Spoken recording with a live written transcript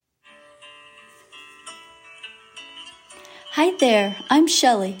Hi there, I'm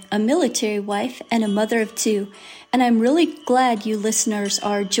Shelley, a military wife and a mother of two, and I'm really glad you listeners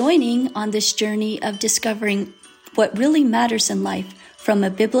are joining on this journey of discovering what really matters in life from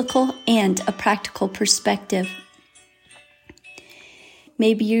a biblical and a practical perspective.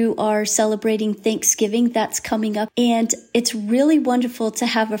 Maybe you are celebrating Thanksgiving, that's coming up, and it's really wonderful to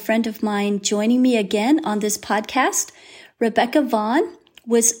have a friend of mine joining me again on this podcast. Rebecca Vaughn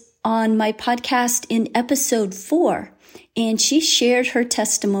was on my podcast in episode 4, and she shared her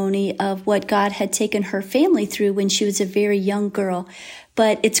testimony of what God had taken her family through when she was a very young girl.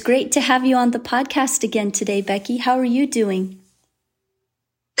 But it's great to have you on the podcast again today, Becky. How are you doing?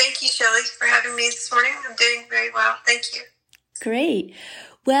 Thank you, Shelley, for having me this morning. I'm doing very well. Thank you. Great.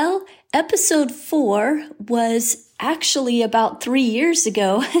 Well, episode 4 was actually about 3 years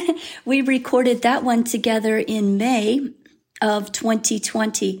ago. We recorded that one together in May of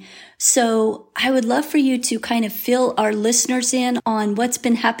 2020. So I would love for you to kind of fill our listeners in on what's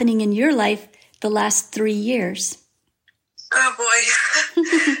been happening in your life the last 3 years. Oh boy,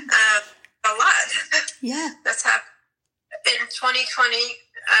 a lot. Yeah. That's happened. In 2020,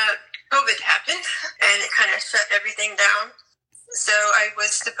 COVID happened and it kind of shut everything down. So I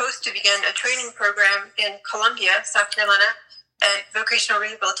was supposed to begin a training program in Columbia, South Carolina, at vocational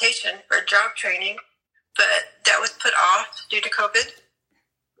rehabilitation for job training, but that was put off due to COVID.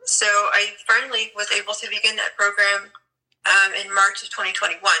 So I finally was able to begin that program in March of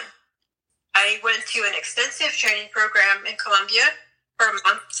 2021. I went to an extensive training program in Columbia for a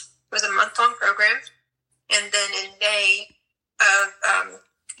month. It was a month-long program. And then in May of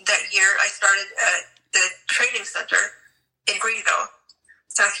that year, I started at the training center in Greenville,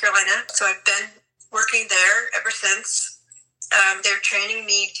 South Carolina. So I've been working there ever since. They're training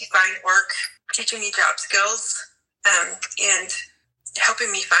me to find work, teaching me job skills, and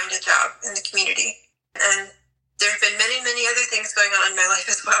helping me find a job in the community. And there have been many, many other things going on in my life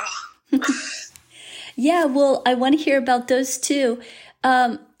as well. Yeah, well, I want to hear about those too.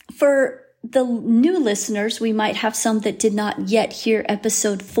 For the new listeners, we might have some that did not yet hear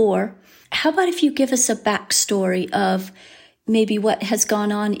episode 4. How about if you give us a backstory of maybe what has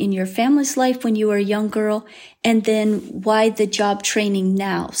gone on in your family's life when you were a young girl, and then why the job training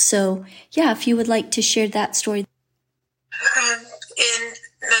now? So, yeah, if you would like to share that story.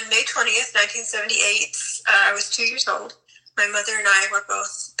 On May 20th, 1978, I was 2 years old. My mother and I were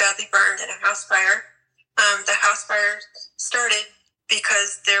both badly burned in a house fire. The house fire started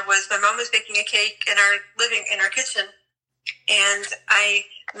because my mom was baking a cake in our kitchen, and I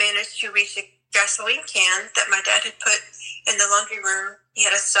managed to reach a gasoline can that my dad had put in the laundry room. He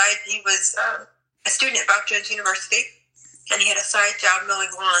was a student at Bob Jones University, and he had a side job mowing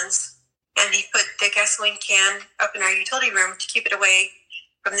lawns, and he put the gasoline can up in our utility room to keep it away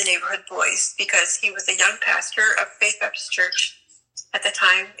from the neighborhood boys, because he was a young pastor of Faith Baptist Church at the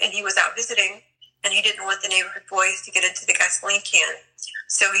time, and he was out visiting, and he didn't want the neighborhood boys to get into the gasoline can.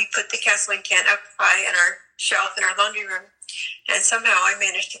 So he put the gasoline can up high in our shelf in our laundry room, and somehow I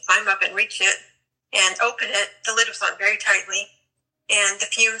managed to climb up and reach it and open it. The lid was on very tightly, and the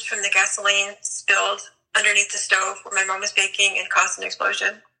fumes from the gasoline spilled underneath the stove where my mom was baking and caused an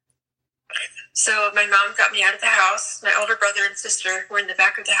explosion. So my mom got me out of the house. My older brother and sister were in the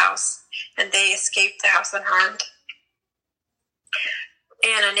back of the house, and they escaped the house unharmed.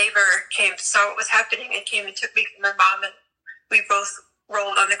 And a neighbor saw what was happening, and came and took me from my mom, and we both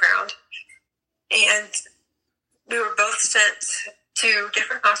rolled on the ground. And we were both sent to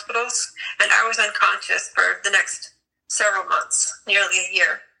different hospitals, and I was unconscious for the next several months, nearly a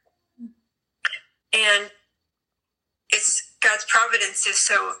year. And it's God's providence is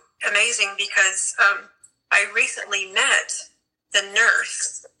so amazing, because I recently met the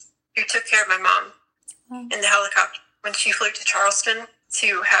nurse who took care of my mom in the helicopter when she flew to Charleston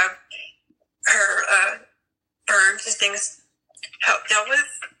to have her burns and things dealt with.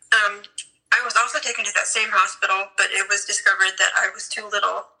 I was also taken to that same hospital, but it was discovered that I was too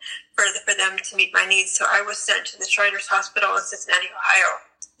little for them to meet my needs. So I was sent to the Shriners Hospital in Cincinnati, Ohio.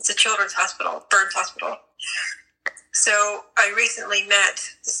 It's a children's hospital, burns hospital. So I recently met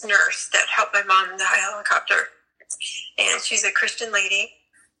this nurse that helped my mom in the helicopter, and she's a Christian lady,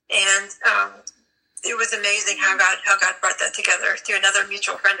 and it was amazing how God brought that together through another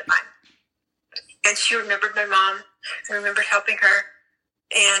mutual friend of mine. And she remembered my mom and remembered helping her,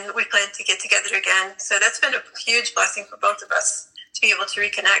 and we planned to get together again. So that's been a huge blessing for both of us to be able to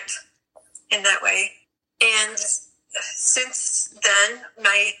reconnect in that way. And since then,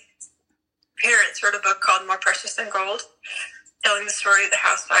 my parents wrote a book called More Precious Than Gold, telling the story of the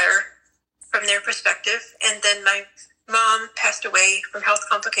house fire from their perspective. And then my mom passed away from health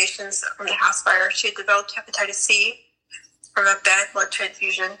complications from the house fire. She had developed hepatitis C, from a bad blood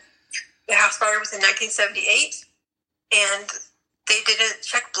transfusion. The house fire was in 1978, and they didn't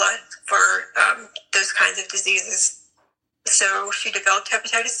check blood for those kinds of diseases. So she developed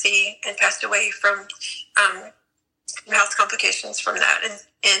hepatitis C and passed away from health complications from that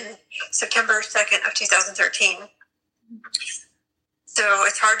in September 2nd of 2013. So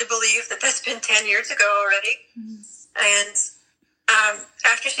it's hard to believe that that's been 10 years ago already. And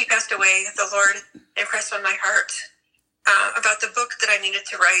after she passed away, the Lord impressed on my heart about the book that I needed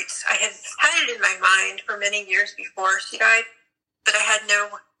to write. I had had it in my mind for many years before she died, but I had no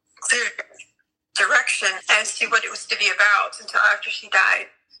clear direction as to what it was to be about until after she died.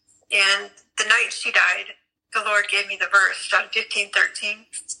 And the night she died, the Lord gave me the verse, John 15:13.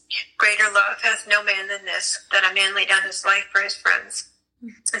 Greater love has no man than this, that a man lay down his life for his friends.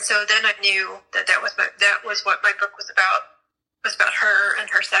 And so then I knew that was what my book was about her and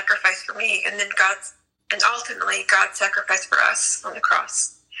her sacrifice for me, and then ultimately God's sacrifice for us on the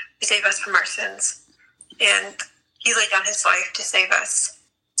cross to save us from our sins. And he laid down his life to save us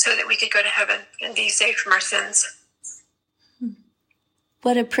so that we could go to heaven and be saved from our sins.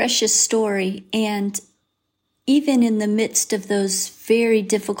 What a precious story. And even in the midst of those very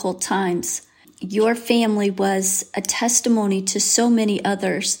difficult times, your family was a testimony to so many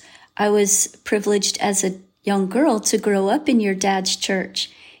others. I was privileged as a young girl to grow up in your dad's church,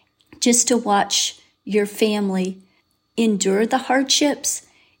 just to watch your family endure the hardships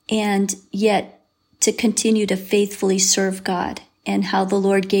and yet to continue to faithfully serve God, and how the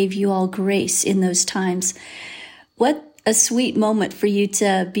Lord gave you all grace in those times. What a sweet moment for you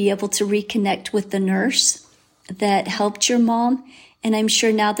to be able to reconnect with the nurse that helped your mom. And I'm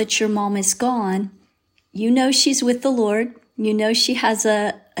sure now that your mom is gone, you know she's with the Lord. You know she has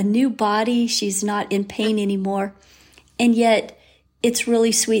a new body. She's not in pain anymore. And yet it's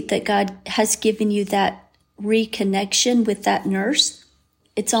really sweet that God has given you that reconnection with that nurse.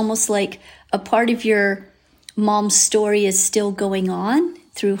 It's almost like a part of your mom's story is still going on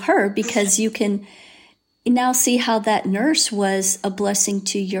through her, because you can now see how that nurse was a blessing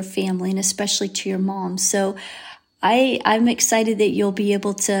to your family and especially to your mom. So I'm excited that you'll be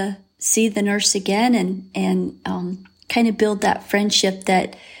able to see the nurse again and kind of build that friendship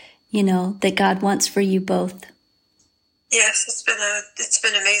that, that God wants for you both. Yes, it's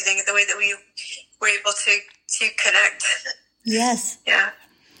been amazing the way that we were able to connect. Yes. Yeah.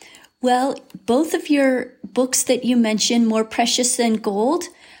 Well, both of your books that you mentioned, More Precious Than Gold,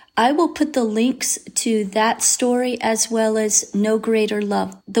 I will put the links to that story as well as No Greater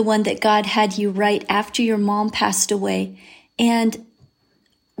Love, the one that God had you write after your mom passed away. And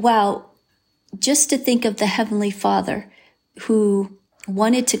wow, just to think of the Heavenly Father who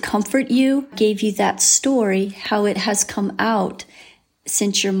wanted to comfort you, gave you that story, how it has come out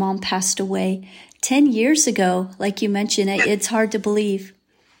since your mom passed away 10 years ago. Like you mentioned, it's hard to believe.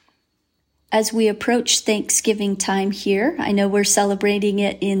 As we approach Thanksgiving time here, I know we're celebrating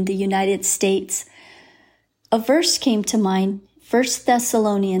it in the United States, a verse came to mind, 1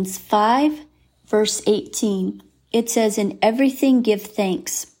 Thessalonians 5, verse 18. It says, "In everything give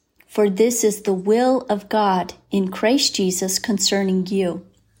thanks, for this is the will of God in Christ Jesus concerning you."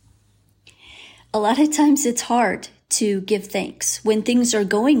 A lot of times it's hard to give thanks. When things are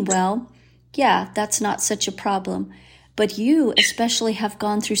going well, yeah, that's not such a problem. But you especially have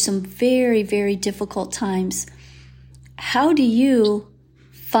gone through some very, very difficult times. How do you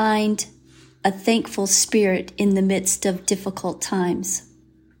find a thankful spirit in the midst of difficult times?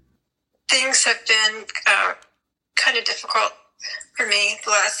 Things have been kind of difficult for me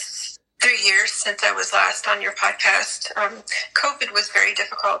the last 3 years since I was last on your podcast. COVID was very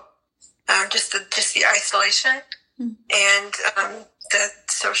difficult. Just the isolation and the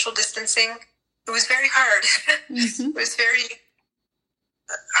social distancing. It was very hard. Mm-hmm. It was very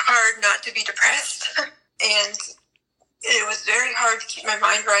hard not to be depressed. And it was very hard to keep my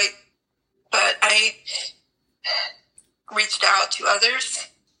mind right. But I reached out to others.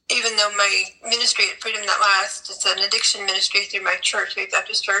 Even though my ministry at Freedom That Lasts, it's an addiction ministry through my church, Faith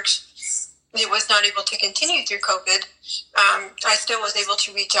Baptist Church, it was not able to continue through COVID. I still was able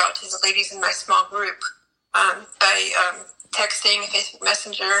to reach out to the ladies in my small group by texting, Facebook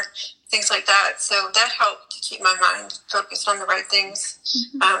Messenger, things like that. So that helped to keep my mind focused on the right things,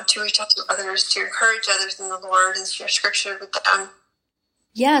 to reach out to others, to encourage others in the Lord and share scripture with them.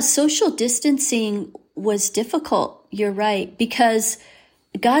 Yeah, social distancing was difficult. You're right, because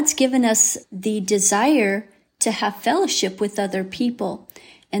God's given us the desire to have fellowship with other people.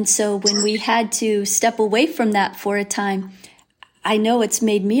 And so when we had to step away from that for a time, I know it's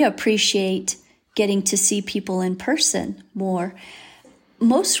made me appreciate getting to see people in person more.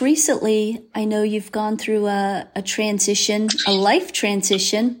 most recently, I know you've gone through a transition, a life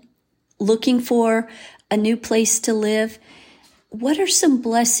transition, looking for a new place to live. What are some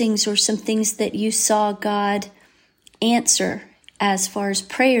blessings or some things that you saw God answer as far as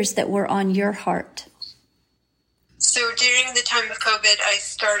prayers that were on your heart? So during the time of COVID, I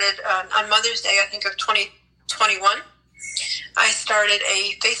started on Mother's Day, I think of 2021, I started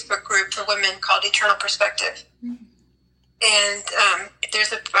a Facebook group for women called Eternal Perspective. Mm-hmm. And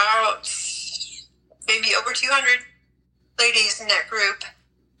there's about maybe over 200 ladies in that group.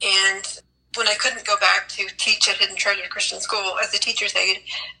 And when I couldn't go back to teach at Hidden Treasure Christian School as a teacher's aide,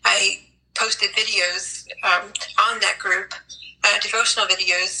 I posted videos on that group, devotional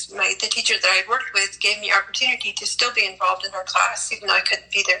videos. The teacher that I worked with gave me opportunity to still be involved in her class, even though I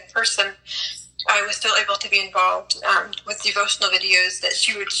couldn't be there in person. I was still able to be involved with devotional videos that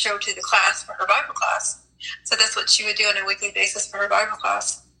she would show to the class for her Bible class. So that's what she would do on a weekly basis for her Bible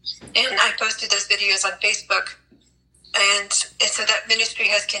class. And I posted those videos on Facebook. And so that ministry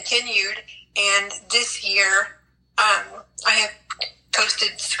has continued. And this year, I have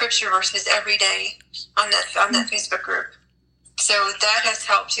posted scripture verses every day on that Facebook group. So that has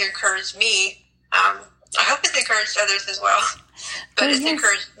helped to encourage me. I hope it's encouraged others as well, but it's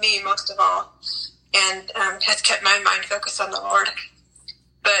encouraged me most of all, and has kept my mind focused on the Lord.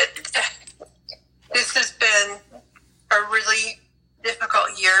 But this has been a really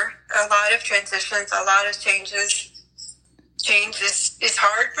difficult year. A lot of transitions, a lot of changes. Change is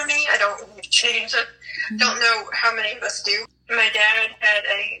hard for me. I don't change. I don't know how many of us do. My dad had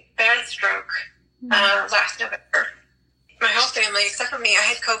a bad stroke last November. My whole family, except for me, I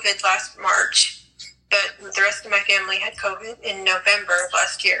had COVID last March, but the rest of my family had COVID in November of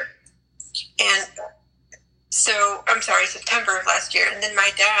last year. And so, September of last year. And then my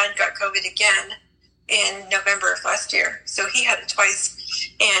dad got COVID again in November of last year. So he had it twice.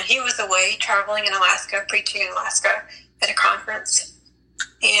 And he was away traveling in Alaska, preaching in Alaska at a conference,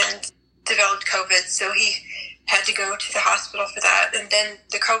 and developed COVID. So he had to go to the hospital for that. And then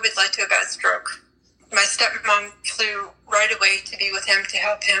the COVID led to a bad stroke. My stepmom flew right away to be with him, to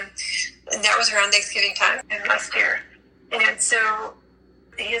help him. And that was around Thanksgiving time last year. And so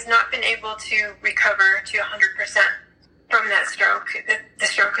he has not been able to recover to 100% from that stroke. The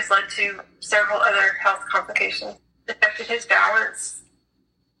stroke has led to several other health complications. It affected his balance.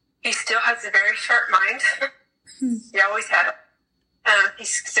 He still has a very sharp mind. He always had.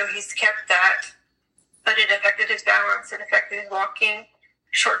 He's kept that. But it affected his balance. It affected his walking,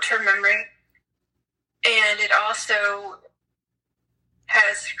 short-term memory. And it also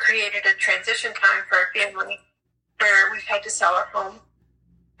has created a transition time for our family where we've had to sell our home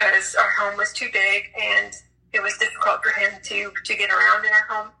as our home was too big and it was difficult for him to get around in our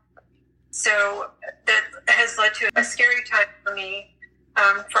home. So that has led to a scary time for me,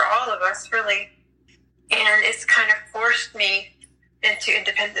 for all of us, really. And it's kind of forced me into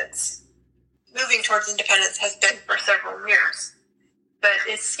independence. Moving towards independence has been for several years, but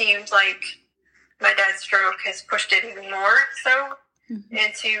it seemed like my dad's stroke has pushed it even more so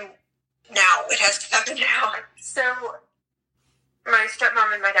into now. It has to happen now. So my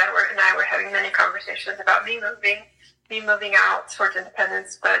stepmom and my dad and I were having many conversations about me moving out towards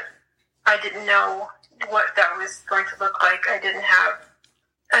independence, but I didn't know what that was going to look like. I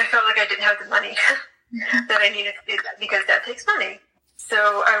felt like I didn't have the money that I needed to do that, because that takes money.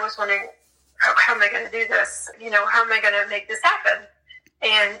 So I was wondering, how am I going to do this? How am I going to make this happen?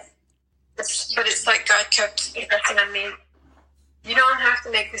 But it's like God kept impressing on me, you don't have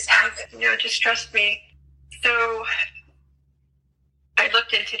to make this happen, just trust me. So I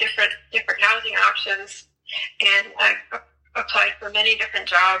looked into different housing options, and I applied for many different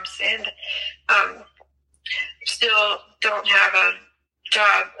jobs, and still don't have a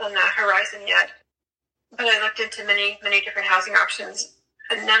job on the horizon yet. But I looked into many, many different housing options,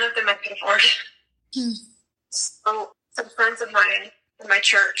 and none of them I could afford. So some friends of mine in my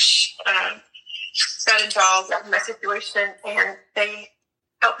church got involved in my situation, and they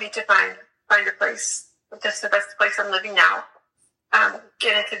helped me to find a place. This is the best place I'm living now. And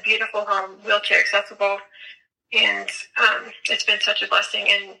it's a beautiful home, wheelchair accessible, and it's been such a blessing.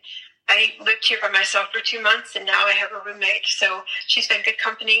 And I lived here by myself for 2 months, and now I have a roommate. So she's been good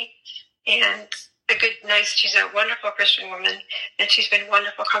company, and she's a wonderful Christian woman, and she's been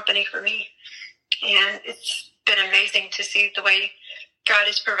wonderful company for me. And it's been amazing to see the way God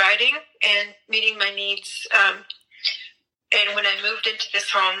is providing and meeting my needs. And when I moved into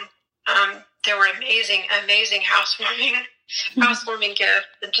this home, there were amazing housewarming gifts,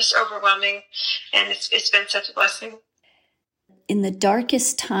 and just overwhelming. And it's been such a blessing. In the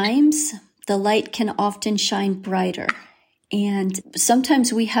darkest times, the light can often shine brighter. And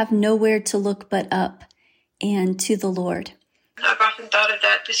sometimes we have nowhere to look but up and to the Lord. I've often thought of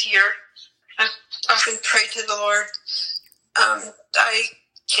that this year. I've often prayed to the Lord. I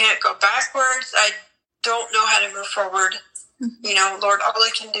can't go backwards. I don't know how to move forward. Mm-hmm. Lord, all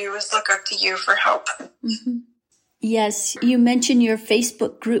I can do is look up to you for help. Mm-hmm. Yes, you mentioned your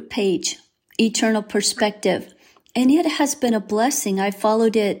Facebook group page, Eternal Perspective, and it has been a blessing. I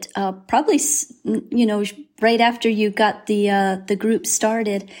followed it probably, right after you got the group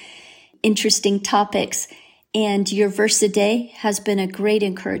started. Interesting topics, and your verse a day has been a great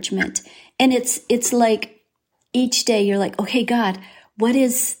encouragement. And it's like each day you're like, okay, God, what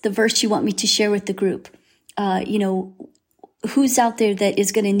is the verse you want me to share with the group? Who's out there that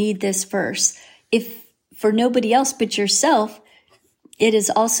is going to need this verse? If for nobody else but yourself, it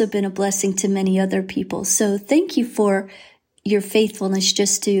has also been a blessing to many other people. So thank you for your faithfulness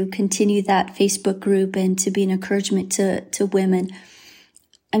just to continue that Facebook group and to be an encouragement to women.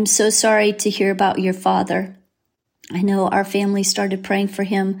 I'm so sorry to hear about your father. I know our family started praying for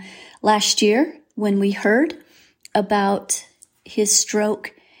him last year when we heard about his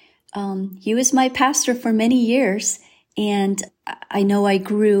stroke. He was my pastor for many years, and I know I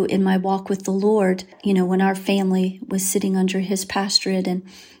grew in my walk with the Lord, when our family was sitting under his pastorate, and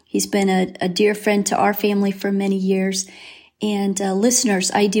he's been a dear friend to our family for many years. And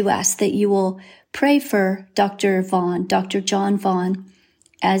listeners, I do ask that you will pray for Dr. John Vaughn,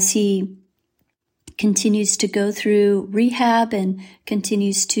 as he continues to go through rehab and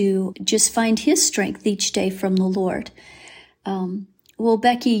continues to just find his strength each day from the Lord. Well,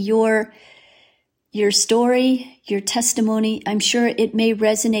 Becky, your story, your testimony, I'm sure it may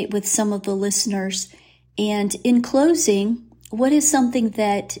resonate with some of the listeners. And in closing, what is something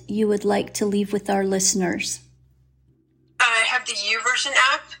that you would like to leave with our listeners? I have the YouVersion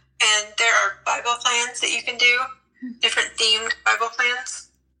app, and there are Bible plans that you can do, different themed Bible plans.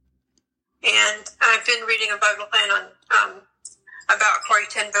 And I've been reading a Bible plan on about Corrie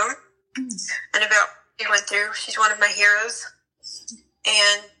ten Boom and about what she went through. She's one of my heroes.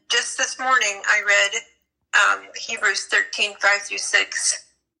 And just this morning, I read Hebrews 13:5-6,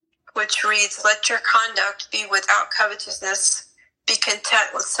 which reads, "Let your conduct be without covetousness. Be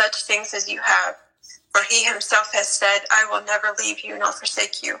content with such things as you have. For he himself has said, I will never leave you nor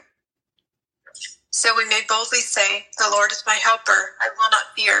forsake you. So we may boldly say, the Lord is my helper. I will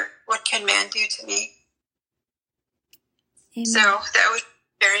not fear. What can man do to me?" Amen. So that was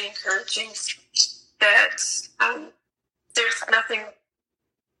very encouraging, that there's nothing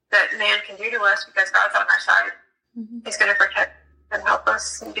that man can do to us because God's on our side. Mm-hmm. He's going to protect and help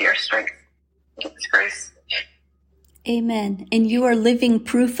us and be our strength. Give us grace. Amen. And you are living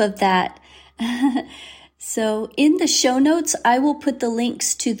proof of that. So in the show notes, I will put the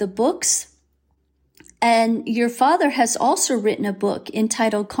links to the books. And your father has also written a book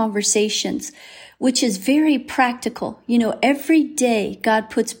entitled Conversations, which is very practical. Every day God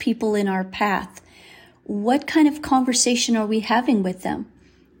puts people in our path. What kind of conversation are we having with them?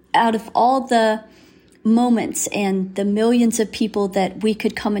 Out of all the moments and the millions of people that we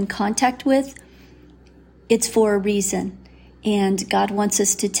could come in contact with, it's for a reason. And God wants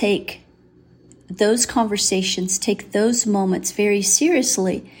us to take those conversations, take those moments very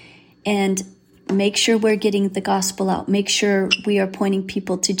seriously, and make sure we're getting the gospel out. Make sure we are pointing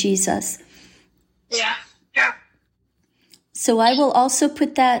people to Jesus. Yeah. So I will also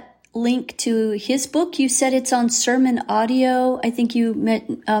put that link to his book. You said it's on Sermon Audio. I think you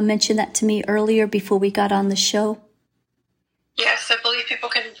mentioned that to me earlier before we got on the show. Yes, I believe people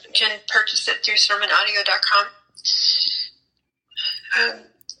can purchase it through sermonaudio.com.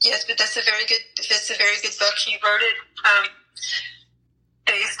 Yes, but that's a very good book. He wrote it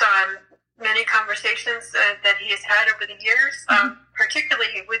based on many conversations that he has had over the years,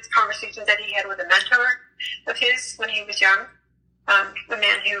 particularly with conversations that he had with a mentor of his when he was young, the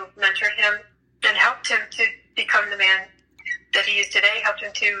man who mentored him and helped him to become the man that he is today, helped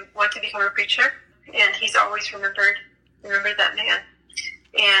him to want to become a preacher. And he's always remembered that man.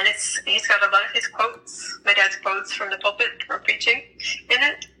 And he's got a lot of his quotes, my dad's quotes from the pulpit from preaching in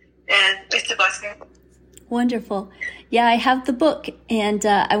it. And it's a blessing. Wonderful. Yeah, I have the book, and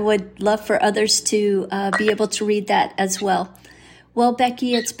I would love for others to be able to read that as well. Well,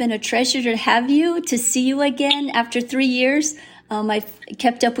 Becky, it's been a treasure to have you, to see you again after 3 years. I've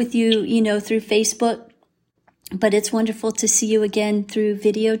kept up with you, through Facebook, but it's wonderful to see you again through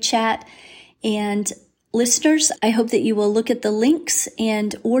video chat. And listeners, I hope that you will look at the links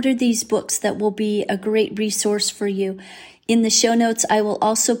and order these books that will be a great resource for you. In the show notes, I will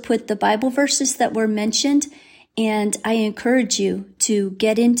also put the Bible verses that were mentioned, and I encourage you to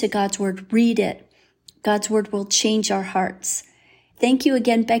get into God's Word, read it, God's word will change our hearts. Thank you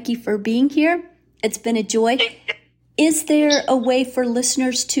again, Becky, for being here. It's been a joy. Is there a way for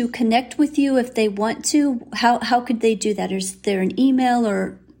listeners to connect with you if they want to? How could they do that? Is there an email,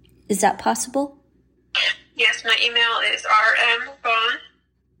 or is that possible? Yes, my email is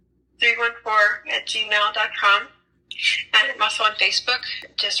rmvaughn314@gmail.com. And I'm also on Facebook,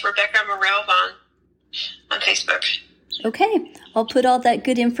 just Rebecca Morel Vaughn on Facebook. Okay, I'll put all that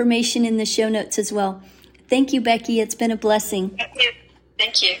good information in the show notes as well. Thank you, Becky. It's been a blessing.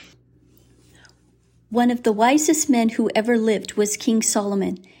 Thank you. One of the wisest men who ever lived was King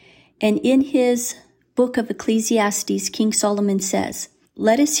Solomon. And in his book of Ecclesiastes, King Solomon says,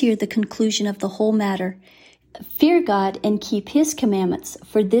 "Let us hear the conclusion of the whole matter. Fear God and keep his commandments,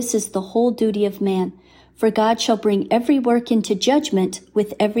 for this is the whole duty of man. For God shall bring every work into judgment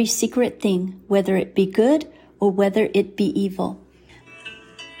with every secret thing, whether it be good or whether it be evil."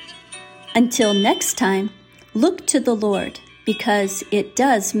 Until next time, look to the Lord, because it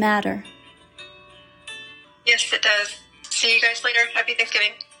does matter. Yes, it does. See you guys later. Happy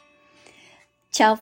Thanksgiving. Ciao.